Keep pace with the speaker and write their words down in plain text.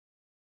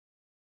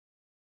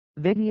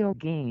Video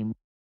game.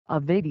 A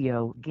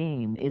video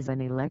game is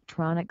an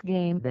electronic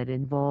game that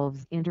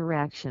involves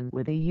interaction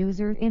with a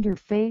user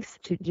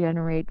interface to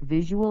generate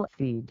visual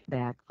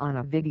feedback on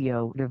a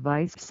video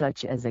device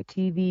such as a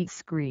TV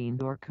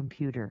screen or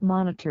computer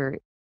monitor.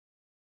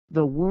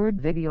 The word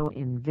video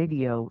in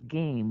video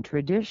game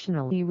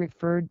traditionally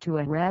referred to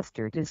a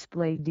raster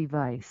display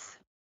device,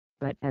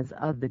 but as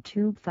of the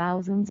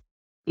 2000s,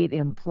 it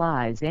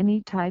implies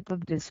any type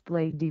of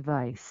display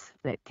device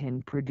that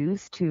can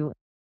produce two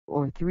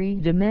or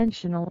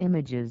three-dimensional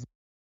images.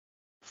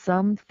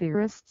 Some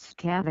theorists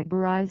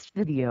categorized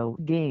video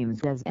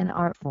games as an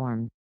art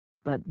form,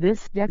 but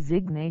this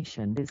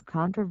designation is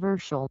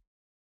controversial.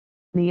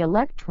 The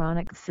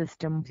electronic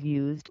systems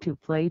used to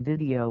play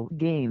video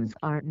games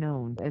are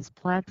known as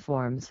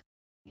platforms.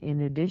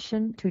 In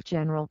addition to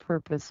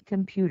general-purpose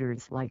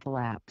computers like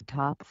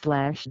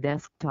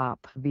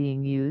laptop/desktop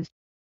being used,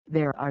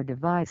 there are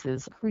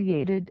devices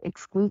created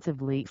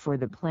exclusively for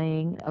the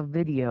playing of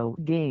video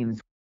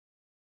games.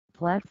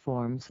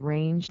 Platforms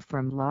ranged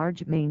from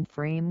large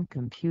mainframe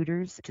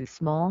computers to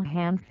small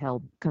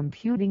handheld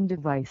computing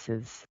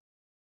devices.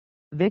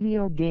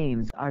 Video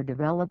games are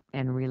developed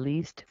and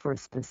released for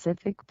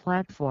specific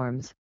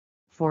platforms.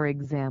 For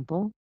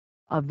example,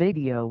 a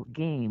video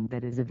game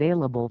that is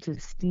available to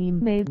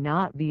Steam may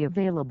not be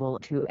available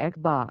to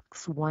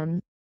Xbox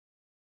One.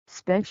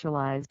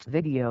 Specialized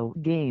video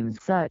games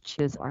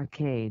such as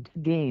arcade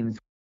games,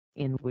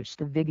 in which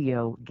the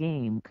video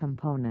game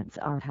components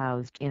are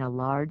housed in a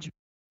large,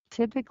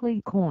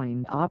 typically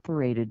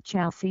coin-operated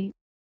chassis,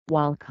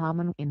 while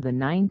common in the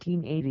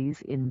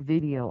 1980s in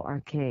video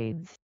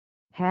arcades,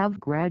 have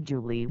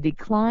gradually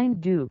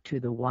declined due to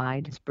the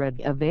widespread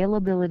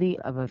availability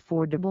of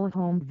affordable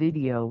home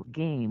video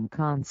game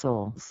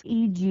consoles,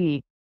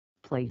 e.g.,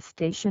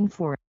 PlayStation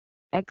 4,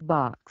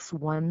 Xbox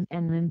One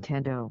and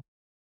Nintendo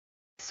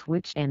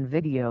Switch, and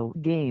video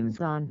games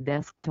on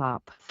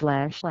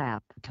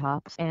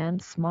desktop/laptops and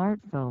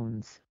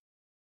smartphones.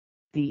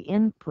 The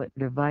input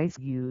device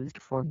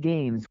used for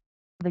games,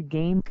 the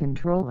game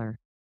controller,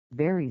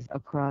 varies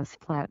across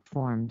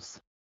platforms.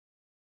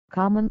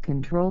 Common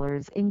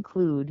controllers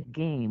include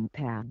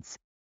gamepads,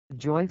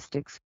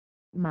 joysticks,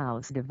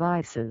 mouse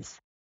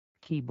devices,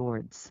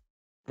 keyboards,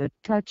 the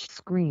touch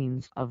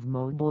screens of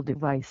mobile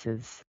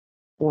devices,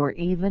 or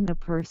even a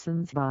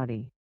person's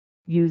body,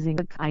 using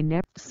a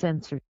Kinect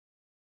sensor.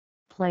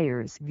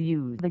 Players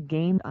view the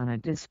game on a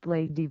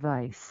display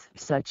device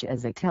such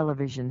as a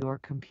television or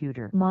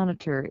computer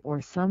monitor,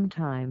 or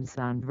sometimes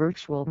on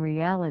virtual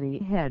reality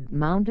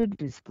head-mounted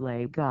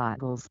display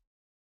goggles.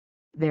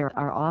 There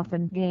are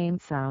often game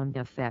sound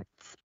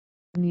effects,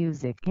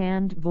 music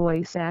and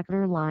voice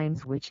actor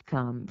lines which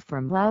come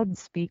from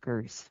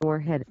loudspeakers or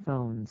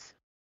headphones.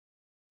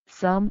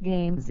 Some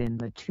games in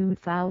the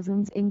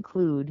 2000s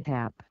include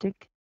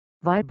haptic,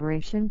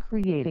 vibration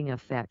creating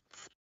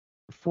effects,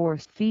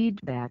 force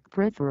feedback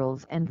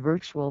peripherals and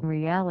virtual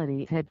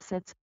reality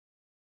headsets.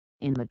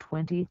 In the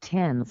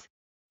 2010s,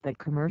 the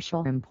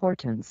commercial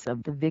importance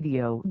of the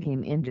video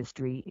game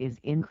industry is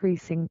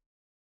increasing.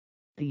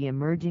 The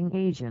emerging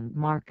Asian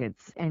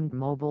markets and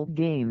mobile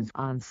games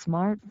on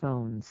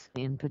smartphones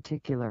in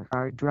particular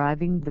are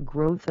driving the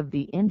growth of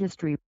the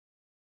industry.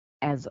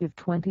 As of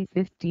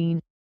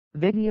 2015,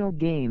 video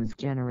games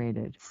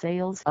generated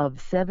sales of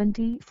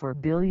 $74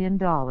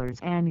 billion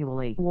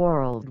annually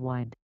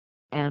worldwide,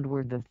 and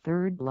were the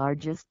third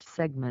largest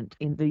segment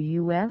in the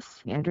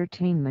U.S.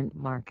 entertainment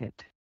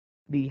market,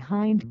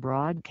 behind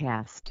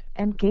broadcast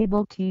and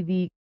cable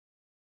TV.